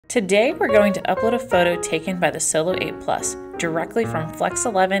Today we're going to upload a photo taken by the Solo 8 Plus directly from Flex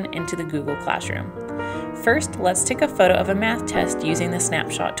 11 into the Google Classroom. First, let's take a photo of a math test using the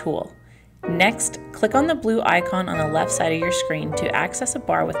snapshot tool. Next, click on the blue icon on the left side of your screen to access a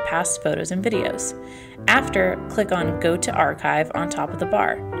bar with past photos and videos. After, click on Go to Archive on top of the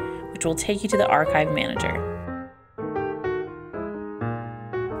bar, which will take you to the Archive Manager.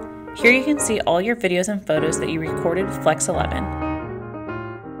 Here you can see all your videos and photos that you recorded with Flex 11.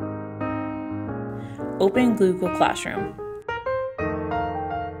 Open Google Classroom.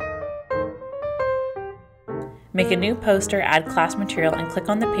 Make a new poster, add class material, and click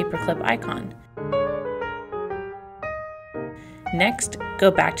on the paperclip icon. Next, go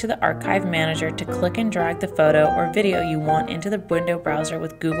back to the Archive Manager to click and drag the photo or video you want into the window browser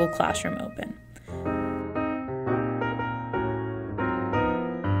with Google Classroom open.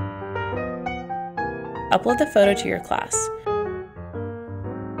 Upload the photo to your class.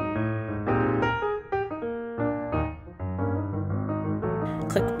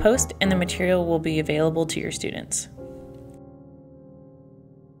 Click Post and the material will be available to your students.